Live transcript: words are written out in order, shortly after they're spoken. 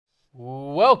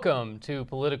Welcome to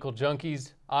Political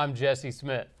Junkies. I'm Jesse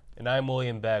Smith. And I'm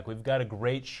William Beck. We've got a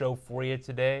great show for you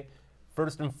today.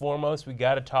 First and foremost, we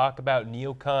got to talk about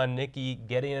neocon Nikki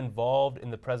getting involved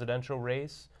in the presidential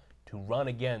race to run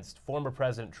against former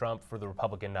President Trump for the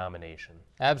Republican nomination.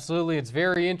 Absolutely, it's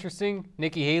very interesting.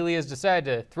 Nikki Haley has decided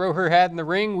to throw her hat in the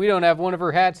ring. We don't have one of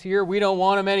her hats here. We don't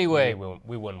want them anyway.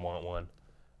 We wouldn't want one.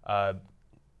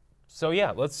 So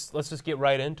yeah, let's just get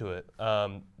right into it.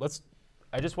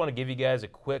 I just want to give you guys a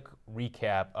quick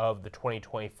recap of the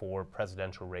 2024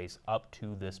 presidential race up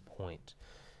to this point.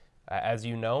 As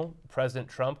you know, President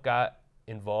Trump got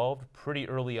involved pretty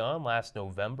early on last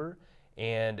November,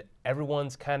 and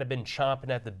everyone's kind of been chomping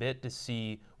at the bit to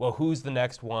see, well, who's the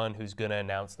next one who's going to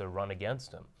announce their run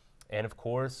against him. And of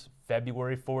course,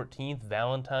 February 14th,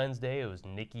 Valentine's Day, it was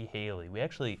Nikki Haley. We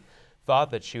actually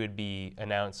thought that she would be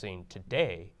announcing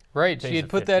today. Right, she had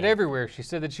put that everywhere. She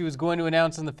said that she was going to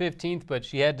announce on the 15th, but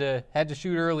she had to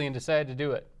shoot early and decided to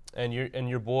do it. And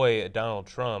your boy Donald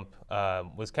Trump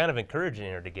was kind of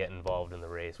encouraging her to get involved in the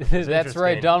race. That's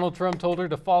right. Donald Trump told her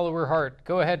to follow her heart.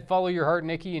 Go ahead, follow your heart,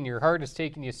 Nikki, and your heart is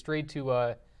taking you straight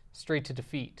to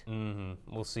defeat.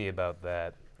 We'll see about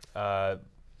that.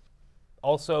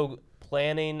 Also,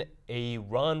 planning a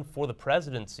run for the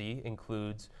presidency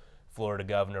includes Florida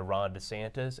Governor Ron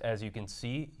DeSantis. As you can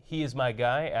see, he is my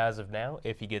guy as of now,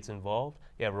 if he gets involved.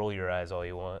 Yeah, roll your eyes all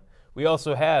you want. We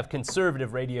also have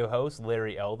conservative radio host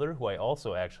Larry Elder, who I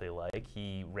also actually like.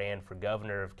 He ran for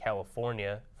governor of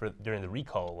California during the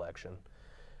recall election.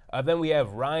 Then we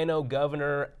have Rhino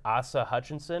Governor Asa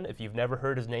Hutchinson. If you've never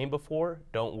heard his name before,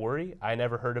 don't worry. I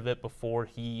never heard of it before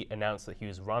he announced that he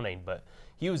was running, but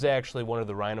he was actually one of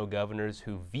the Rhino governors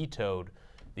who vetoed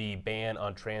the ban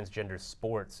on transgender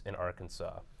sports in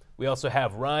Arkansas. We also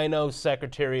have Rhino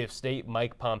Secretary of State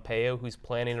Mike Pompeo, who's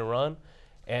planning to run.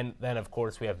 And then, of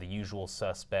course, we have the usual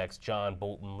suspects, John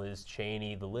Bolton, Liz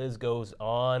Cheney. The list goes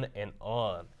on and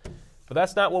on. But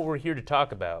that's not what we're here to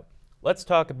talk about. Let's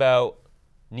talk about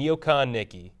neocon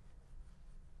Nikki.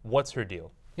 What's her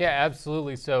deal? Yeah,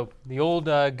 absolutely. So the old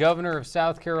governor of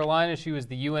South Carolina, she was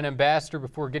the UN ambassador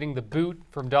before getting the boot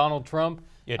from Donald Trump.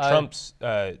 Yeah, Trump's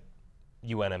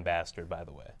UN ambassador, by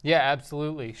the way. Yeah,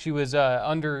 absolutely. She was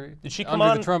under the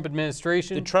Trump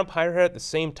administration. Did Trump hire her at the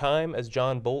same time as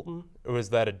John Bolton, or was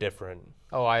that a different?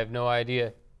 Oh, I have no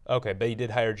idea. Okay, but he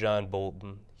did hire John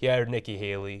Bolton. He hired Nikki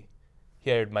Haley. He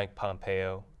hired Mike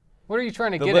Pompeo. What are you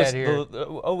trying to get at here?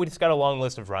 We just got a long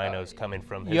list of rhinos coming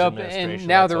from his administration. And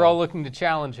now they're all looking to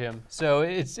challenge him. So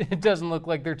it doesn't look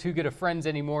like they're too good of friends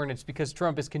anymore, and it's because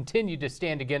Trump has continued to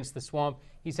stand against the swamp.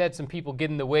 He's had some people get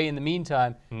in the way in the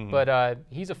meantime, but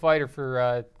he's a fighter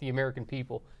for the American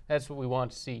people. That's what we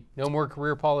want to see. No more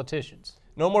career politicians.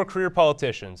 No more career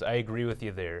politicians. I agree with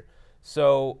you there.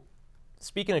 So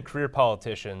speaking of career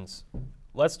politicians,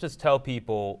 let's just tell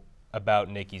people about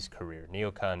Nikki's career,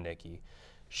 neocon Nikki.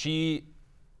 She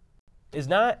is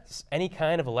not any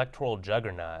kind of electoral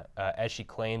juggernaut, as she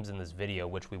claims in this video,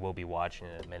 which we will be watching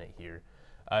in a minute here.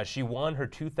 She won her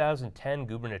 2010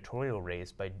 gubernatorial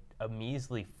race by a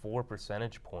measly 4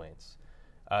 percentage points.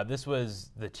 This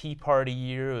was the Tea Party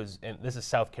year, and this is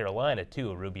South Carolina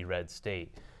too, a ruby red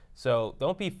state. So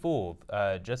don't be fooled.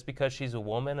 Just because she's a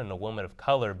woman, and a woman of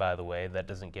color, by the way, that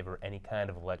doesn't give her any kind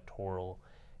of electoral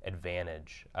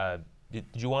advantage. Did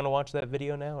you want to watch that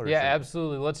video now? Or yeah,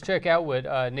 absolutely. Let's check out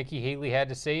what Nikki Haley had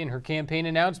to say in her campaign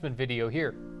announcement video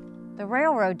here. The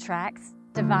railroad tracks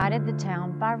divided the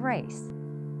town by race.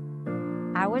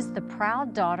 I was the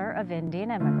proud daughter of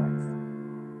Indian immigrants.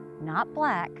 Not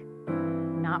black,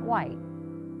 not white.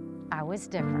 I was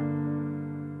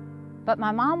different. But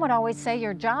my mom would always say,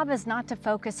 your job is not to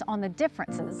focus on the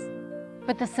differences,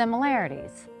 but the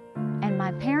similarities. And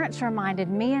my parents reminded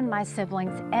me and my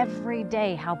siblings every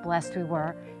day how blessed we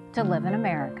were to live in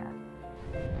America.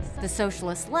 The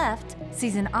socialist left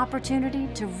sees an opportunity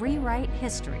to rewrite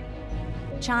history.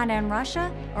 China and Russia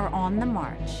are on the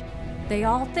march. They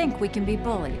all think we can be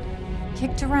bullied,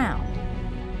 kicked around.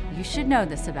 You should know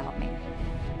this about me.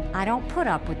 I don't put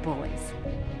up with bullies.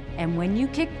 And when you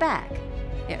kick back,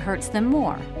 it hurts them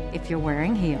more if you're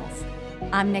wearing heels.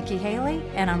 I'm Nikki Haley,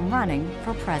 and I'm running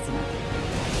for president.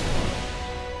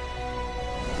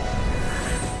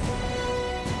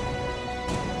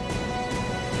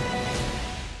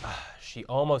 She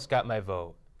almost got my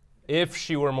vote. If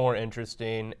she were more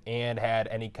interesting and had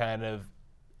any kind of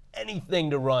anything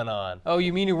to run on. Oh,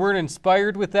 you mean you weren't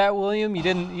inspired with that, William? You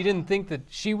didn't think that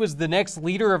she was the next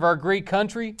leader of our great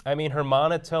country? I mean, her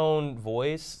monotone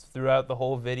voice throughout the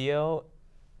whole video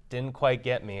didn't quite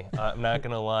get me. I'm not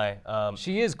gonna lie.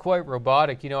 She is quite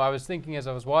robotic. You know, I was thinking as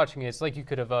I was watching it, it's like you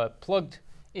could have plugged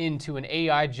into an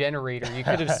AI generator. You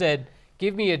could have said,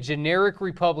 give me a generic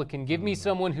Republican, give me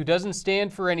someone who doesn't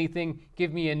stand for anything,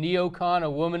 give me a neocon, a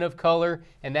woman of color,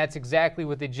 and that's exactly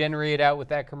what they generated out with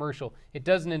that commercial. It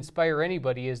doesn't inspire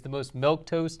anybody. It's the most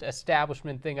milquetoast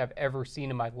establishment thing I've ever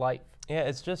seen in my life. Yeah,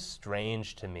 it's just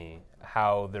strange to me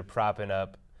how they're propping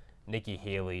up Nikki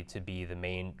Haley to be the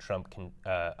main Trump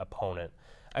opponent.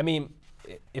 I mean,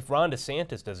 if Ron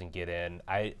DeSantis doesn't get in,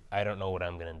 I don't know what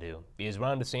I'm going to do. Because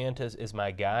Ron DeSantis is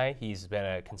my guy. He's been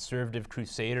a conservative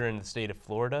crusader in the state of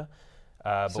Florida.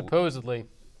 Supposedly.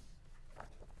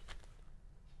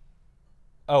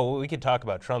 Oh, well, we could talk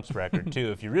about Trump's record,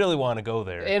 too, if you really want to go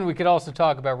there. And we could also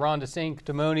talk about Ron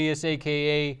DeSanctimonious,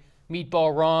 a.k.a.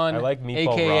 Meatball Ron. I like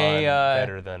Meatball AKA, Ron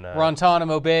better than...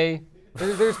 Rontanimo Bay.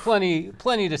 There's plenty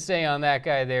to say on that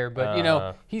guy there, but you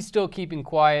know, he's still keeping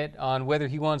quiet on whether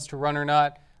he wants to run or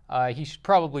not. He should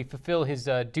probably fulfill his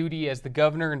duty as the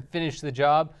governor and finish the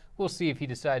job. We'll see if he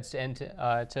decides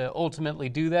to ultimately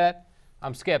do that.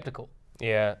 I'm skeptical.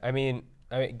 Yeah, I mean,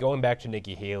 going back to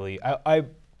Nikki Haley,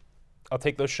 I'll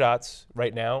take those shots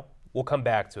right now. We'll come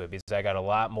back to it because I got a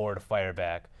lot more to fire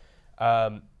back.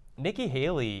 Nikki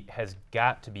Haley has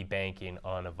got to be banking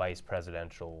on a vice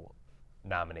presidential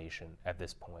nomination at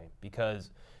this point because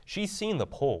she's seen the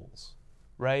polls,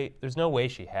 right? There's no way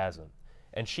she hasn't.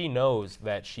 And she knows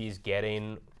that she's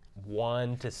getting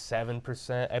 1 to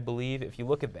 7%, I believe. If you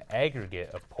look at the aggregate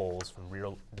of polls from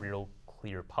Real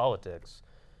Clear Politics,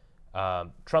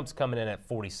 Trump's coming in at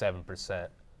 47%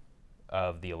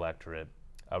 of the electorate.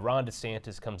 Ron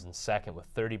DeSantis comes in second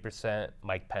with 30%.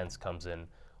 Mike Pence comes in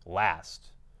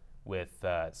last with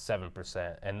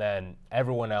 7%, and then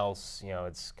everyone else, you know,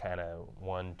 it's kind of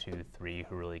 1, 2, 3,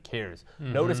 who really cares?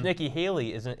 Notice Nikki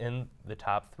Haley isn't in the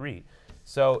top 3.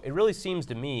 So it really seems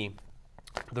to me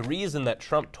the reason that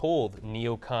Trump told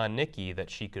neocon Nikki that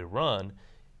she could run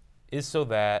is so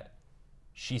that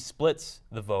she splits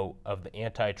the vote of the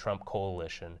anti-Trump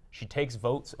coalition. She takes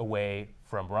votes away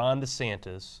from Ron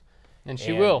DeSantis. And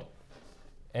she will.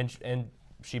 And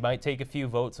she might take a few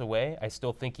votes away. I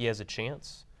still think he has a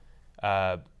chance.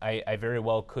 I very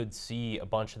well could see a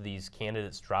bunch of these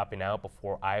candidates dropping out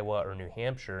before Iowa or New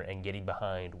Hampshire and getting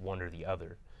behind one or the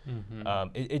other.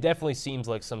 It definitely seems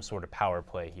like some sort of power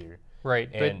play here.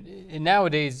 Right, but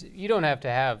nowadays you don't have to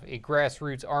have a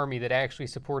grassroots army that actually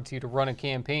supports you to run a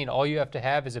campaign. All you have to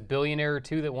have is a billionaire or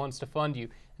two that wants to fund you.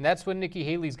 And that's what Nikki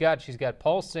Haley's got. She's got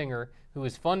Paul Singer, who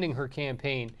is funding her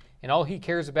campaign, and all he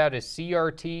cares about is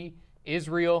CRT,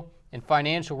 Israel, and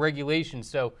financial regulation.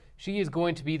 So she is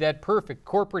going to be that perfect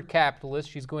corporate capitalist.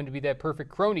 She's going to be that perfect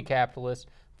crony capitalist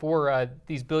for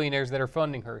these billionaires that are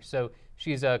funding her. So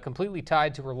she's completely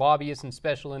tied to her lobbyists and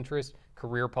special interests,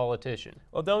 career politician.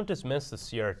 Well, don't dismiss the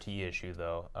CRT issue,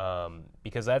 though,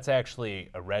 because that's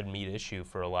actually a red meat issue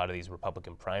for a lot of these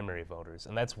Republican primary voters.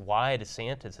 And that's why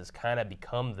DeSantis has kind of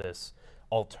become this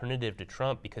alternative to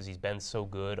Trump, because he's been so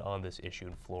good on this issue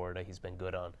in Florida. He's been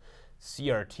good on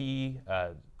CRT,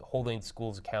 holding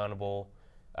schools accountable,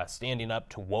 standing up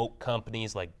to woke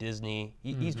companies like Disney.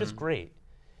 He's just great.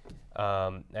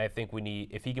 I think we need,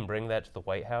 if he can bring that to the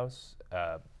White House,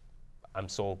 I'm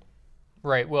sold.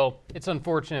 Right, well, it's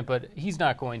unfortunate, but he's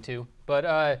not going to.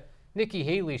 But Nikki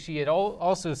Haley, she had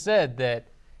also said that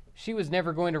she was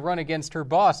never going to run against her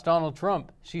boss, Donald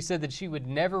Trump. She said that she would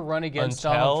never run against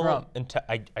Donald Trump. Until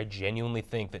I genuinely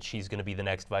think that she's going to be the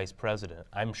next vice president.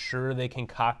 I'm sure they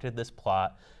concocted this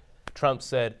plot. Trump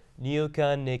said,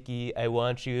 "Neocon Nikki, I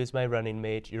want you as my running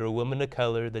mate. You're a woman of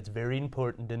color that's very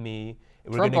important to me.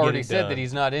 Trump already said that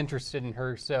he's not interested in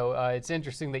her, so it's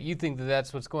interesting that you think that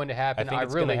that's what's going to happen. I think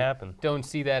it's going to happen. Don't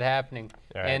see that happening."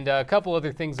 All right. And a couple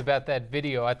other things about that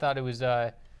video. I thought it was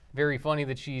very funny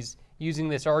that she's using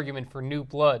this argument for new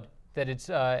blood, that it's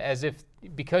as if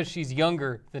because she's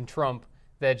younger than Trump,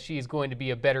 that she's going to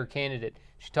be a better candidate.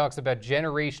 She talks about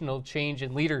generational change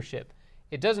in leadership.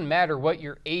 It doesn't matter what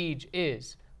your age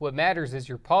is. What matters is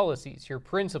your policies, your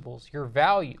principles, your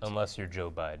values. Unless you're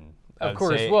Joe Biden. Of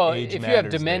course. Well, if you have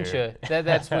dementia,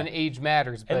 that's when age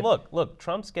matters. But and look,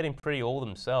 Trump's getting pretty old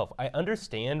himself. I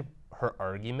understand her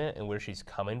argument and where she's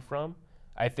coming from.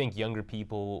 I think younger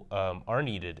people are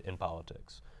needed in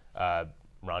politics. Ron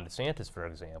DeSantis, for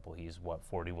example, he's,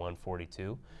 41,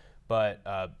 42? But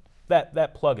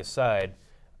that plug aside,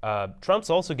 Trump's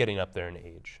also getting up there in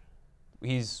age.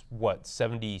 He's,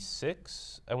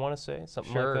 76, I want to say?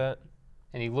 Something like that.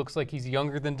 And he looks like he's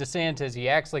younger than DeSantis. He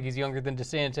acts like he's younger than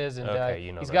DeSantis.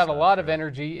 And he's got a lot of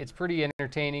energy. It's pretty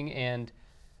entertaining. And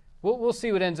we'll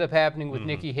see what ends up happening with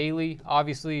Nikki Haley.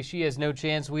 Obviously, she has no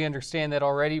chance. We understand that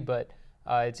already. But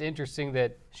it's interesting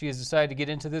that she has decided to get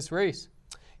into this race.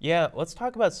 Yeah, let's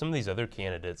talk about some of these other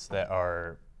candidates that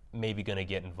are maybe going to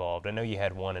get involved. I know you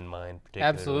had one in mind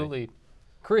particularly. Absolutely.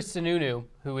 Chris Sununu,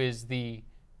 who is the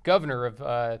governor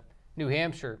of New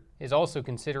Hampshire, is also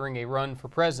considering a run for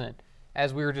president.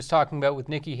 As we were just talking about with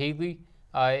Nikki Haley,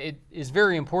 it is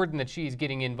very important that she's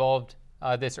getting involved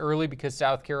this early because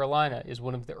South Carolina is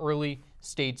one of the early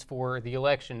states for the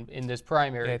election in this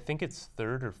primary. Yeah, I think it's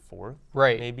third or fourth,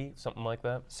 right? Maybe, something like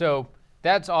that. So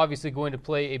that's obviously going to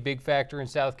play a big factor in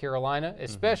South Carolina,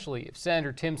 especially if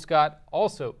Senator Tim Scott,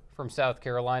 also from South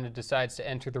Carolina, decides to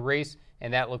enter the race,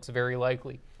 and that looks very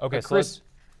likely. Okay, but Chris,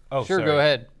 sure, sorry. Go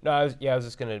ahead. No, I was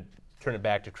just going to turn it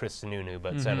back to Chris Sununu,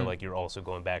 but it sounded like you're also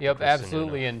going back to Chris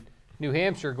absolutely. Sununu. And New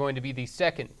Hampshire going to be the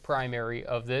second primary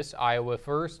of this. Iowa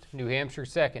first, New Hampshire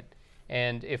second.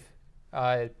 And if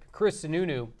Chris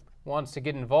Sununu wants to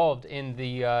get involved in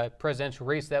the presidential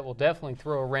race, that will definitely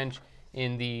throw a wrench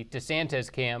in the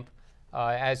DeSantis camp,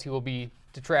 as he will be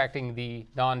detracting the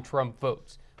non-Trump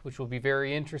votes, which will be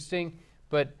very interesting.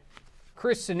 But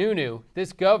Chris Sununu,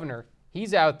 this governor,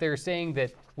 he's out there saying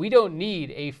that we don't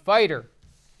need a fighter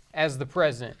as the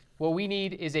president. What we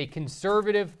need is a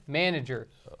conservative manager.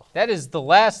 That is the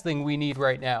last thing we need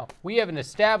right now. We have an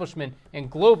establishment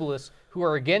and globalists who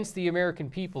are against the American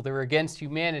people. They're against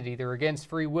humanity. They're against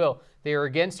free will. They are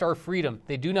against our freedom.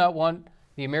 They do not want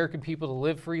the American people to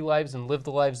live free lives and live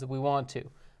the lives that we want to.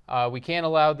 We can't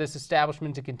allow this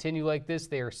establishment to continue like this.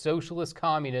 They are socialist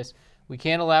communists. We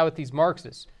can't allow it, these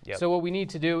Marxists. Yep. So what we need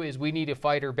to do is we need a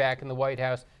fighter back in the White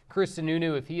House. Chris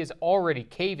Sununu, if he is already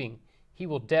caving, he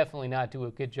will definitely not do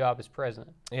a good job as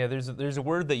president. Yeah, there's a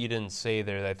word that you didn't say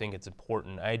there that I think it's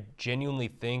important. I genuinely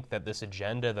think that this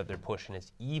agenda that they're pushing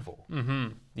is evil.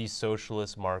 These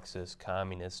socialist, Marxist,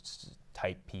 communist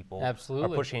type people are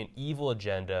pushing an evil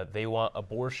agenda. They want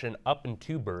abortion up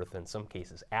into birth, in some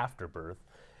cases after birth.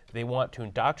 They want to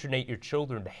indoctrinate your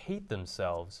children to hate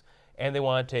themselves, and they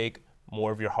want to take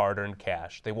more of your hard-earned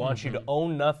cash. They want you to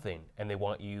own nothing, and they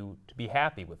want you to be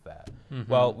happy with that.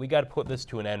 Well, we got to put this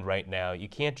to an end right now. You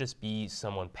can't just be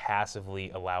someone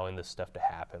passively allowing this stuff to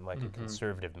happen, like a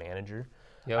conservative manager.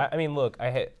 I mean, look,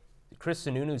 Chris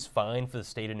Sununu's fine for the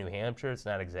state of New Hampshire. It's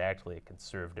not exactly a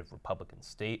conservative Republican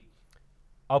state.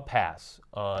 I'll pass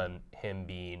on him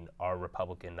being our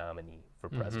Republican nominee for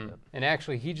president. And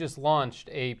actually, he just launched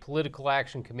a political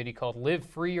action committee called Live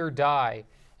Free or Die.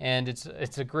 And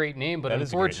it's a great name, but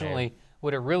unfortunately,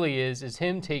 what it really is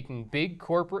him taking big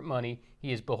corporate money.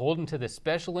 He is beholden to the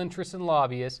special interests and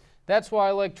lobbyists. That's why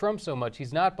I like Trump so much.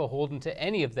 He's not beholden to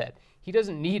any of that. He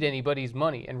doesn't need anybody's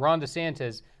money. And Ron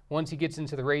DeSantis, once he gets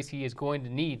into the race, he is going to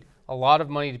need a lot of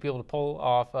money to be able to pull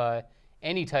off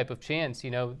any type of chance. You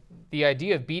know, the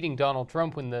idea of beating Donald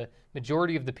Trump when the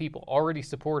majority of the people already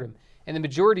support him, and the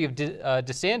majority of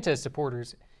DeSantis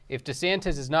supporters, if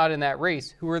DeSantis is not in that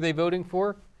race, who are they voting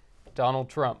for? Donald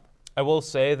Trump. I will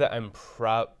say that I'm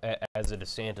proud, as a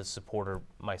DeSantis supporter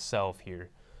myself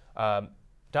here,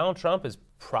 Donald Trump is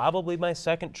probably my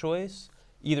second choice,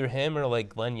 either him or like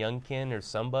Glenn Youngkin or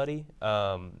somebody.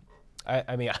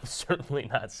 I mean, I'm certainly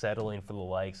not settling for the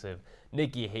likes of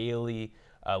Nikki Haley,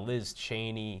 Liz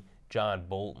Cheney, John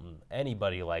Bolton,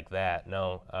 anybody like that.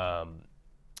 No.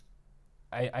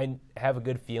 I have a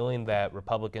good feeling that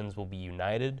Republicans will be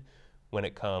united when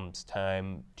it comes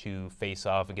time to face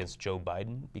off against Joe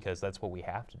Biden, because that's what we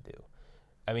have to do.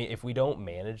 I mean, if we don't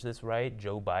manage this right,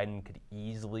 Joe Biden could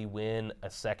easily win a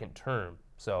second term.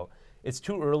 So it's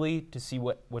too early to see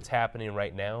what's happening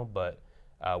right now, but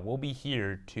we'll be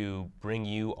here to bring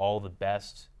you all the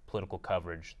best political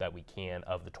coverage that we can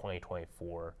of the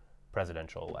 2024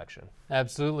 presidential election.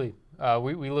 Absolutely.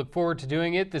 We look forward to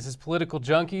doing it. This is Political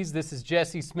Junkies. This is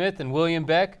Jesse Smith and William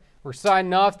Beck. We're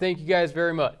signing off. Thank you guys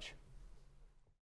very much.